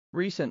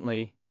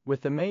Recently,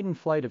 with the maiden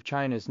flight of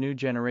China's new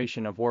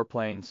generation of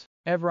warplanes,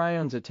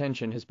 everyone's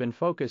attention has been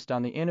focused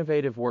on the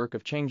innovative work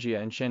of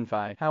Chengjia and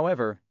Shenfei.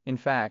 However, in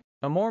fact,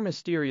 a more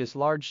mysterious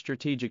large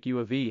strategic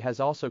UAV has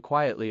also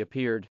quietly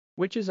appeared,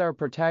 which is our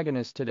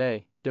protagonist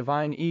today,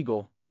 Divine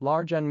Eagle,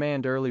 large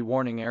unmanned early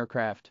warning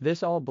aircraft.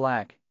 This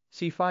all-black,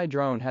 sci-fi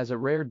drone has a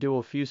rare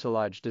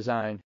dual-fuselage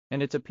design,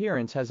 and its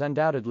appearance has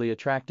undoubtedly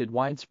attracted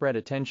widespread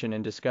attention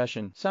and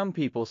discussion. Some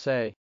people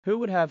say, who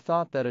would have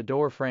thought that a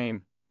door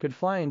frame could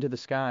fly into the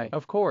sky?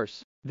 Of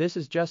course, this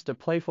is just a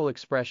playful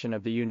expression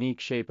of the unique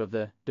shape of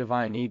the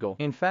Divine Eagle.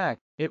 In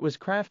fact, it was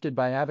crafted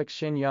by AVIC's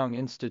Shenyang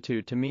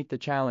Institute to meet the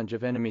challenge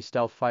of enemy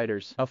stealth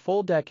fighters. A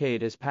full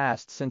decade has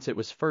passed since it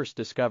was first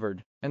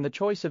discovered, and the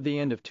choice of the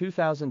end of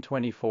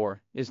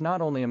 2024 is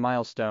not only a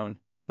milestone,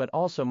 but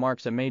also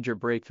marks a major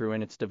breakthrough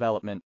in its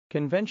development.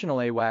 Conventional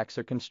AWACS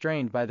are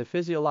constrained by the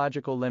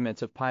physiological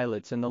limits of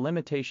pilots and the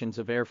limitations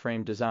of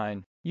airframe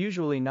design,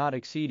 usually not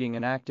exceeding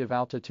an active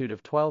altitude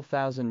of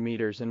 12,000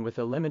 meters and with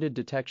a limited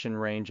detection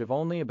range of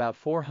only about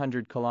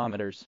 400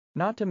 kilometers,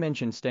 not to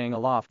mention staying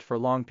aloft for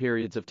long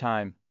periods of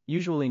time,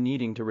 usually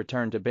needing to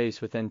return to base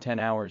within 10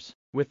 hours.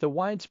 With the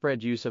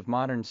widespread use of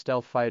modern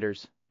stealth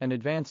fighters and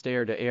advanced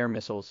air-to-air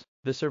missiles,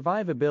 the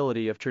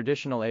survivability of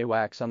traditional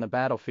AWACS on the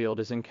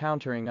battlefield is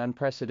encountering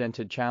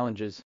unprecedented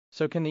challenges.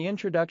 So can the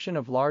introduction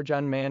of large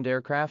unmanned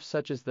aircraft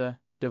such as the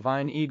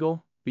Divine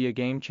Eagle be a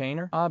game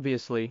changer?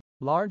 Obviously,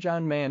 large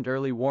unmanned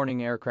early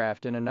warning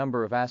aircraft in a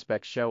number of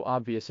aspects show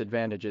obvious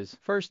advantages.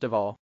 First of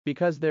all,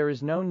 because there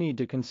is no need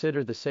to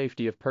consider the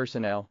safety of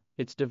personnel,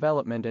 its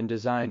development and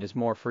design is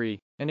more free,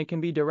 and it can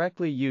be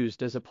directly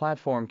used as a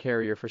platform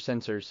carrier for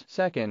sensors.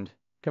 Second,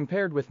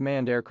 compared with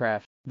manned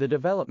aircraft, the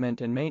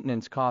development and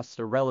maintenance costs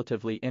are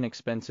relatively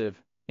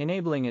inexpensive,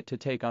 enabling it to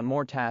take on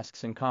more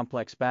tasks in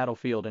complex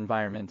battlefield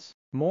environments.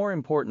 More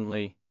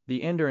importantly,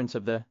 the endurance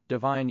of the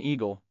Divine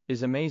Eagle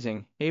is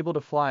amazing, able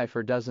to fly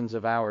for dozens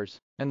of hours,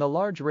 and the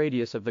large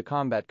radius of the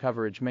combat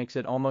coverage makes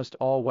it almost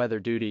all-weather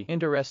duty.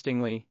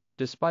 Interestingly,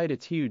 despite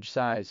its huge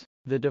size,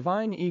 the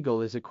Divine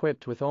Eagle is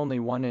equipped with only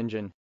one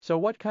engine. So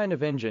what kind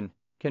of engine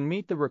can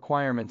meet the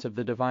requirements of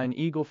the Divine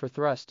Eagle for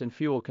thrust and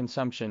fuel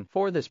consumption?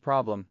 For this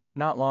problem,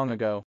 not long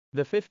ago,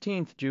 the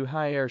 15th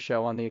Zhuhai Air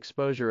Show on the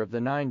exposure of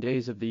the 9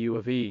 days of the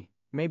UAV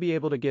may be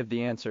able to give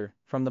the answer.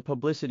 From the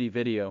publicity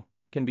video,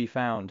 can be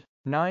found.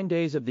 9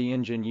 days of the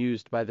engine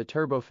used by the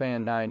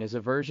Turbofan 9 is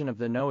a version of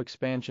the no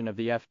expansion of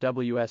the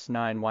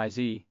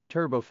FWS-9YZ,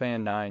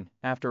 Turbofan 9,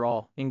 after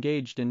all,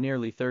 engaged in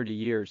nearly 30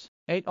 years.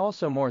 8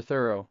 Also more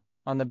thorough,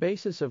 on the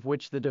basis of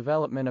which the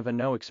development of a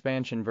no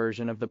expansion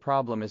version of the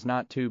problem is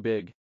not too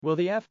big. Will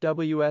the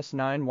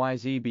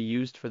FWS-9YZ be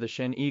used for the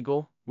Shen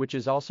Eagle, which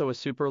is also a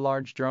super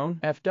large drone?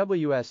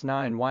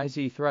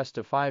 FWS-9YZ thrust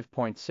of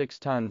 5.6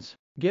 tons.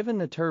 Given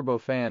the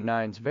Turbofan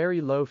 9's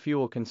very low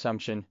fuel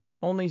consumption,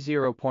 only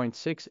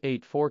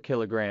 0.684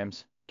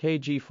 kilograms,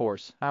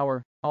 kg-force,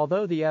 hour,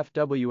 although the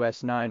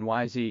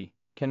FWS-9YZ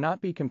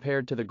cannot be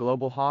compared to the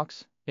Global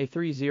Hawk's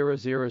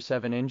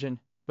A3007 engine,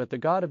 but the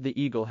God of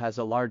the Eagle has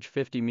a large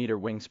 50-meter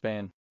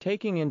wingspan.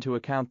 Taking into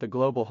account the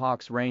Global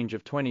Hawk's range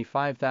of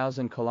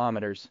 25,000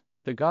 kilometers,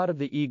 the God of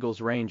the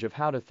Eagle's range of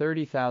how to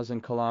 30,000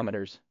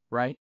 kilometers,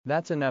 right?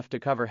 That's enough to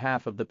cover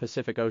half of the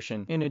Pacific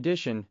Ocean. In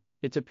addition,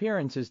 its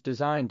appearance is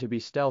designed to be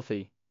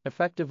stealthy,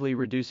 effectively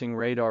reducing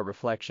radar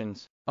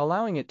reflections,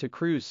 allowing it to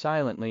cruise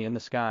silently in the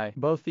sky.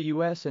 Both the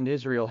US and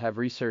Israel have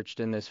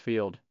researched in this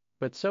field,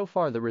 but so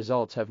far the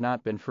results have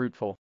not been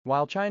fruitful.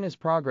 While China's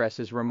progress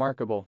is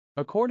remarkable,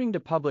 according to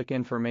public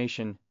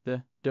information,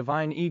 the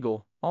Divine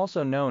Eagle,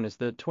 also known as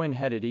the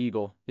twin-headed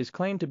eagle, is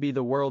claimed to be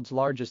the world's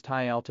largest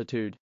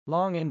high-altitude,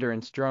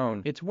 long-endurance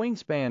drone. Its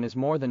wingspan is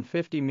more than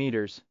 50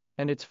 meters,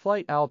 and its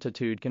flight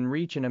altitude can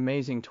reach an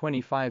amazing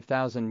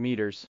 25,000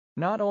 meters.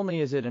 Not only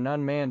is it an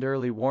unmanned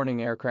early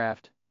warning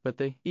aircraft, but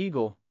the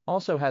Eagle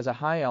also has a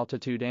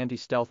high-altitude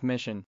anti-stealth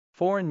mission.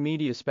 Foreign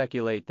media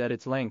speculate that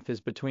its length is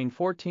between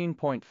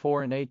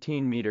 14.4 and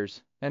 18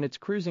 meters, and its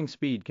cruising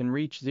speed can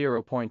reach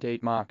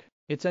 0.8 Mach.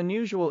 Its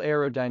unusual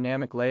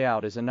aerodynamic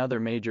layout is another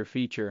major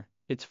feature.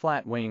 Its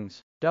flat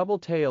wings, double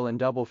tail and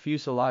double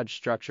fuselage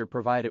structure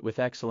provide it with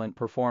excellent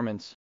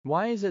performance.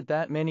 Why is it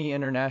that many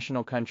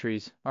international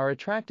countries are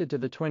attracted to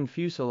the twin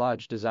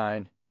fuselage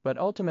design, but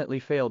ultimately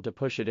failed to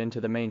push it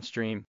into the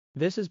mainstream?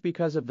 This is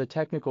because of the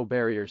technical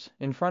barriers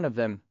in front of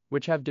them,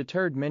 which have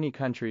deterred many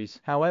countries.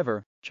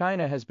 However,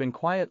 China has been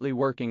quietly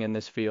working in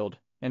this field,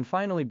 and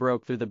finally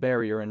broke through the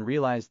barrier and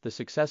realized the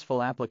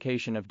successful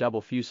application of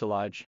double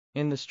fuselage.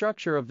 In the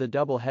structure of the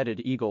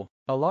double-headed Eagle,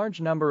 a large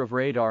number of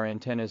radar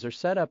antennas are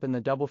set up in the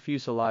double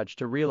fuselage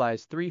to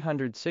realize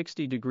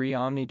 360-degree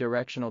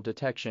omnidirectional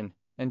detection,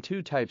 and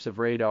 2 types of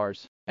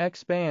radars,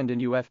 X-band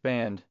and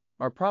UF-band,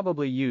 are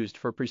probably used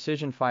for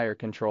precision fire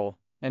control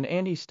and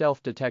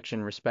anti-stealth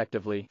detection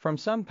respectively. From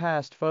some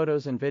past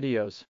photos and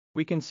videos,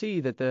 we can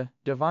see that the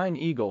Divine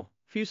Eagle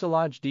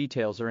fuselage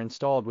details are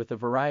installed with a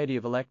variety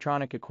of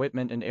electronic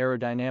equipment and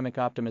aerodynamic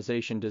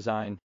optimization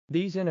design.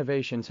 These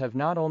innovations have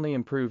not only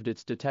improved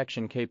its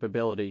detection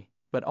capability,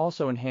 but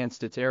also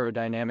enhanced its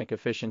aerodynamic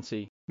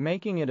efficiency.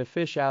 making it a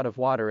fish out of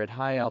water at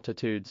high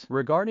altitudes.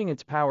 Regarding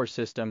its power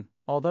system,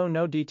 although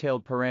no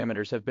detailed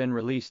parameters have been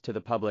released to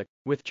the public,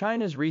 with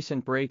China's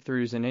recent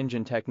breakthroughs in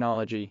engine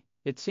technology,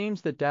 it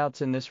seems that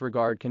doubts in this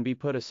regard can be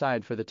put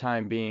aside for the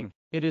time being.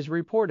 It is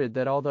reported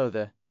that although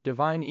the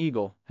Divine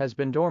Eagle has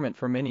been dormant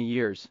for many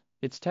years,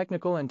 its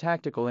technical and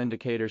tactical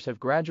indicators have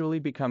gradually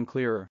become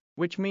clearer,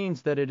 which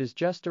means that it is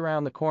just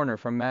around the corner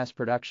from mass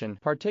production.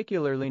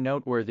 Particularly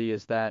noteworthy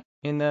is that,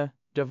 in the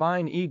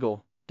Divine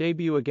Eagle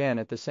debut again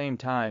at the same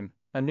time,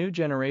 a new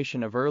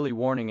generation of early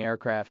warning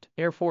aircraft,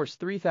 Air Force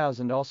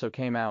 3000, also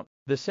came out.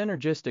 The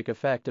synergistic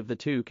effect of the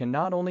two can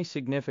not only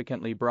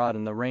significantly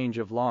broaden the range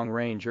of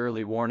long-range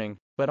early warning,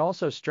 but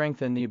also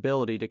strengthen the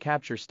ability to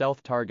capture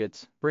stealth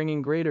targets,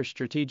 bringing greater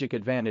strategic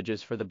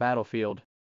advantages for the battlefield.